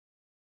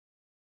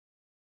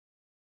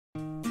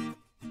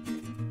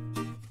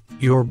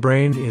Your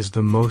brain is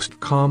the most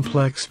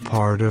complex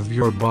part of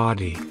your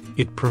body.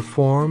 It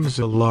performs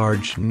a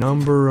large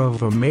number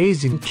of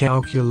amazing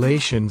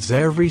calculations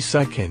every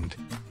second,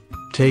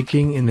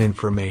 taking in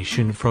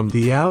information from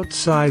the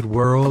outside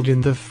world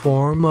in the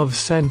form of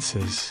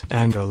senses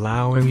and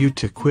allowing you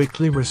to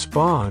quickly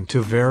respond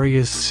to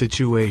various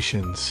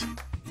situations.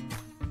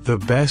 The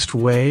best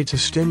way to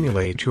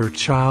stimulate your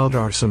child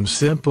are some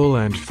simple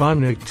and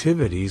fun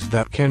activities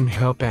that can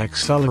help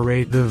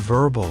accelerate the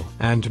verbal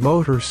and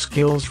motor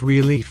skills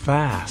really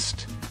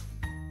fast.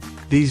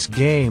 These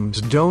games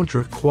don't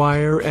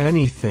require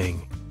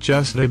anything,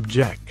 just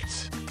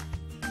objects.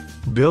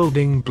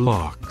 Building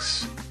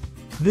blocks.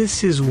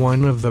 This is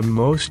one of the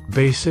most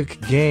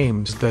basic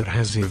games that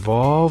has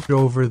evolved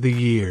over the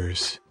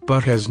years,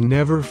 but has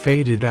never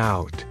faded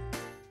out.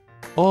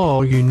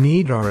 All you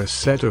need are a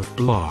set of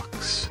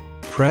blocks,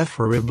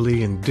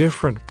 preferably in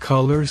different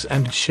colors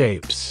and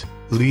shapes,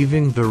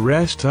 leaving the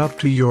rest up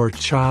to your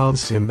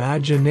child's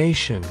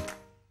imagination.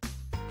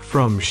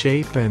 From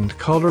shape and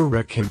color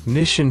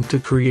recognition to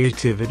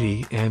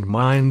creativity and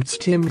mind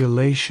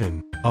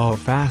stimulation, all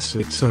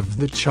facets of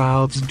the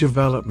child's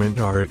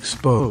development are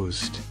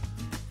exposed.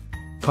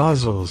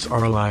 Puzzles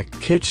are like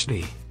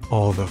khichdi,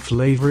 all the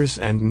flavors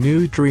and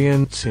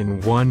nutrients in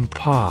one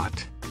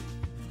pot.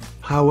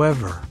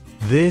 However,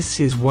 this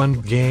is one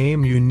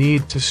game you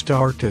need to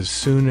start as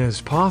soon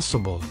as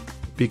possible,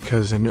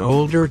 because an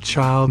older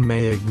child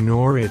may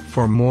ignore it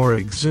for more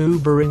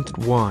exuberant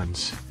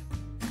ones.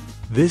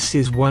 This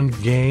is one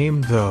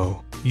game,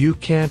 though, you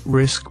can't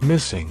risk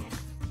missing.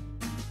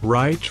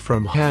 Right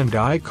from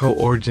hand-eye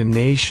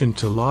coordination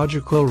to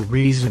logical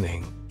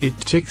reasoning, it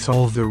ticks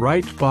all the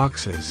right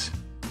boxes.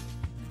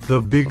 The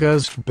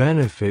biggest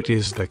benefit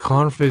is the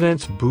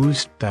confidence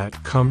boost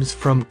that comes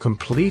from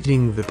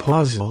completing the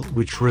puzzle,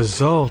 which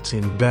results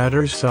in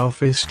better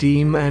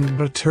self-esteem and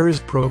deters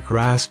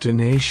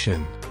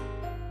procrastination.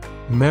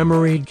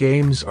 Memory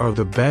games are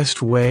the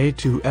best way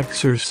to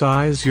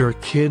exercise your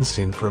kids'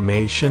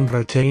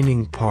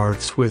 information-retaining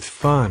parts with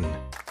fun.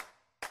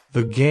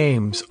 The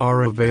games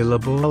are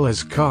available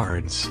as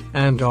cards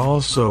and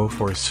also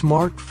for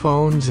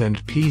smartphones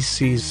and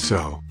PCs,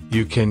 so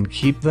you can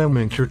keep them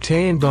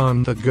entertained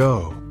on the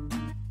go.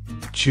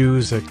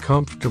 Choose a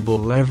comfortable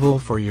level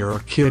for your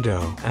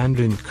kiddo and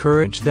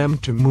encourage them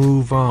to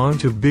move on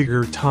to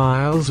bigger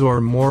tiles or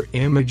more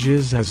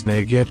images as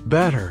they get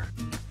better.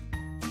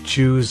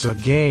 Choose a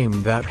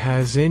game that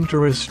has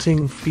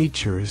interesting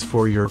features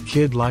for your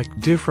kid, like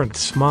different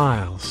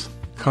smiles,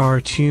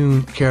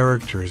 cartoon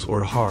characters,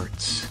 or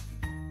hearts.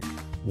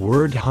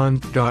 Word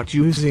hunt.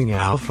 Using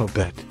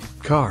alphabet,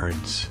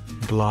 cards,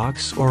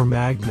 blocks, or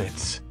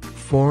magnets,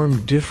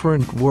 form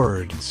different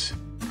words.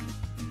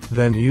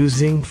 Then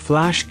using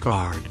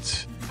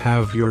flashcards,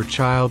 have your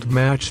child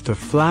match the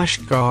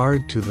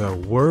flashcard to the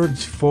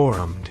words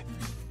formed.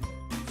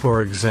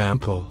 For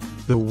example,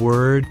 the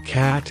word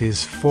cat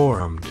is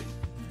formed.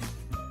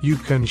 You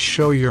can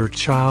show your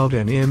child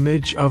an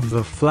image of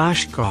the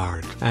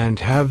flashcard and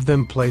have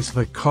them place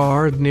the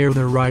card near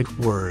the right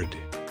word.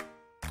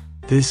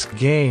 This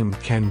game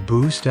can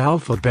boost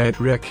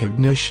alphabet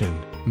recognition,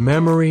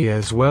 memory,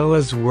 as well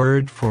as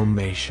word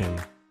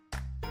formation.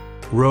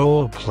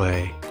 Role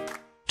play.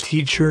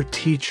 Teacher,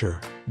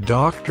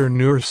 doctor,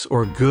 nurse,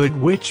 or good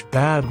witch,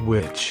 bad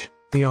witch.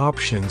 The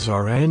options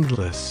are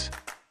endless.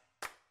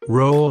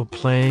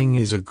 Role-playing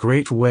is a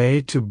great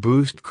way to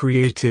boost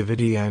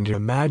creativity and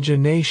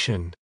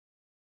imagination.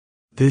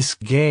 This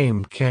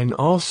game can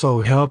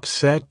also help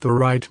set the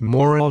right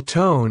moral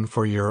tone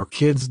for your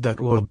kids that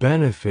will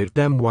benefit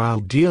them while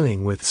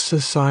dealing with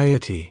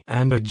society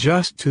and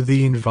adjust to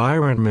the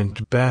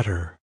environment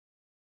better.